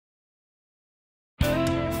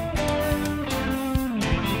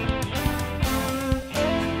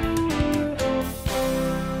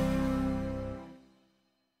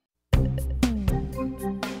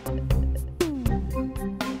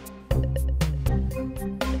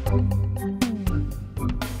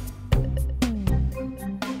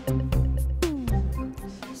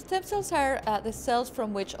Stem cells are the cells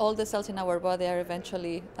from which all the cells in our body are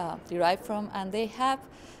eventually derived from, and they have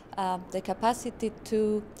the capacity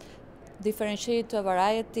to differentiate to a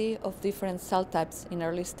variety of different cell types in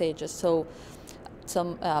early stages. So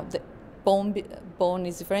the bone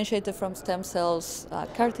is differentiated from stem cells,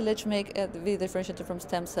 cartilage may be differentiated from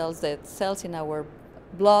stem cells, the cells in our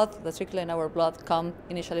blood, that circulate in our blood, come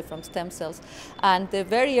initially from stem cells. And the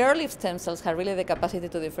very early stem cells have really the capacity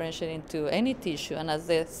to differentiate into any tissue. And as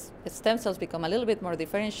the stem cells become a little bit more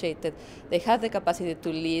differentiated, they have the capacity to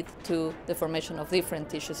lead to the formation of different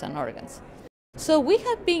tissues and organs. So we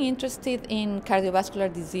have been interested in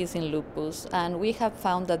cardiovascular disease in lupus, and we have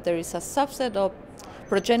found that there is a subset of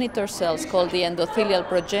progenitor cells called the endothelial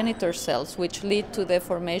progenitor cells, which lead to the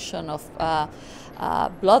formation of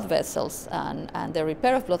blood vessels and the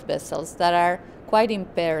repair of blood vessels that are quite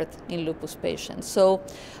impaired in lupus patients. So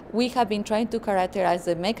we have been trying to characterize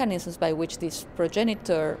the mechanisms by which these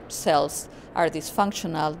progenitor cells are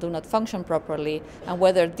dysfunctional, do not function properly, and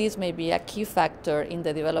whether this may be a key factor in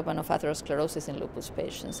the development of atherosclerosis in lupus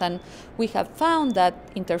patients. And we have found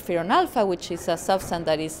that interferon alpha, which is a substance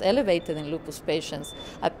that is elevated in lupus patients,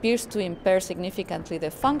 appears to impair significantly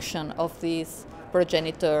the function of these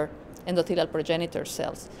endothelial progenitor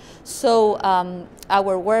cells. So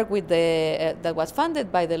our work with that was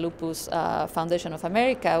funded by the Lupus Foundation of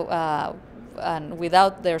America, and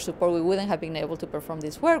without their support we wouldn't have been able to perform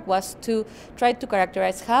this work, was to try to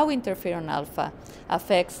characterize how interferon alpha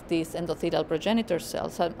affects these endothelial progenitor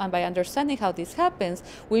cells. And by understanding how this happens,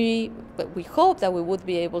 we hope that we would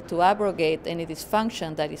be able to abrogate any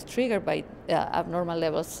dysfunction that is triggered by abnormal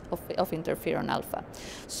levels of interferon alpha.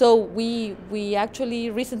 So we actually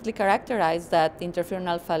recently characterized that interferon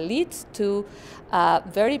alpha leads to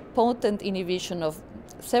very potent inhibition of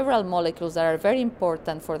several molecules that are very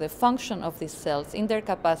important for the function of these cells in their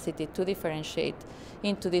capacity to differentiate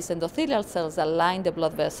into these endothelial cells that line the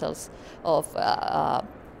blood vessels of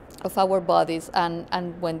our bodies.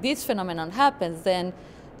 And when this phenomenon happens, then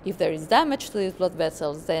if there is damage to these blood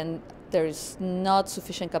vessels, then there is not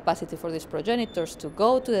sufficient capacity for these progenitors to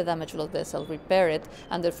go to the damaged blood vessel, repair it,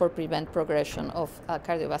 and therefore prevent progression of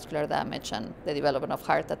cardiovascular damage and the development of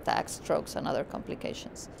heart attacks, strokes, and other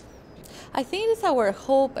complications. I think it is our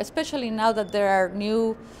hope, especially now that there are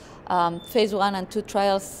new phase 1 and 2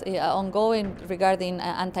 trials ongoing regarding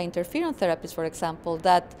anti-interferon therapies, for example,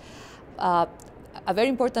 that a very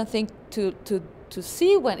important thing to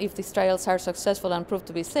see if these trials are successful and prove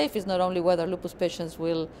to be safe is not only whether lupus patients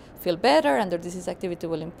will feel better and their disease activity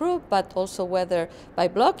will improve, but also whether by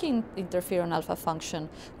blocking interferon alpha function,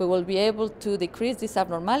 we will be able to decrease this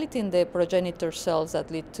abnormality in the progenitor cells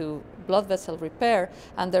that lead to blood vessel repair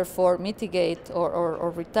and therefore mitigate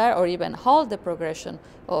or retire or even halt the progression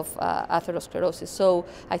of atherosclerosis. So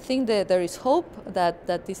I think that there is hope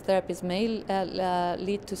that these therapies may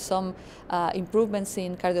lead to some improvements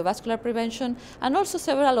in cardiovascular prevention, and also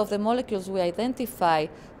several of the molecules we identify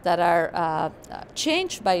that are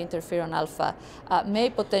changed by interferon alpha may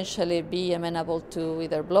potentially be amenable to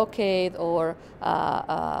either blockade or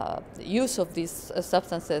use of these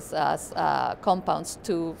substances as compounds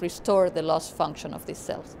to restore the lost function of these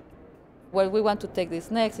cells. Where we want to take this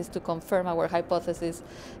next is to confirm our hypothesis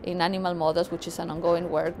in animal models, which is an ongoing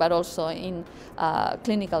work, but also in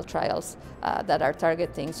clinical trials that are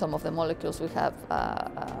targeting some of the molecules we have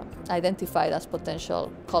identified as potential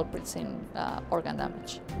culprits in organ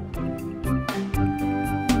damage.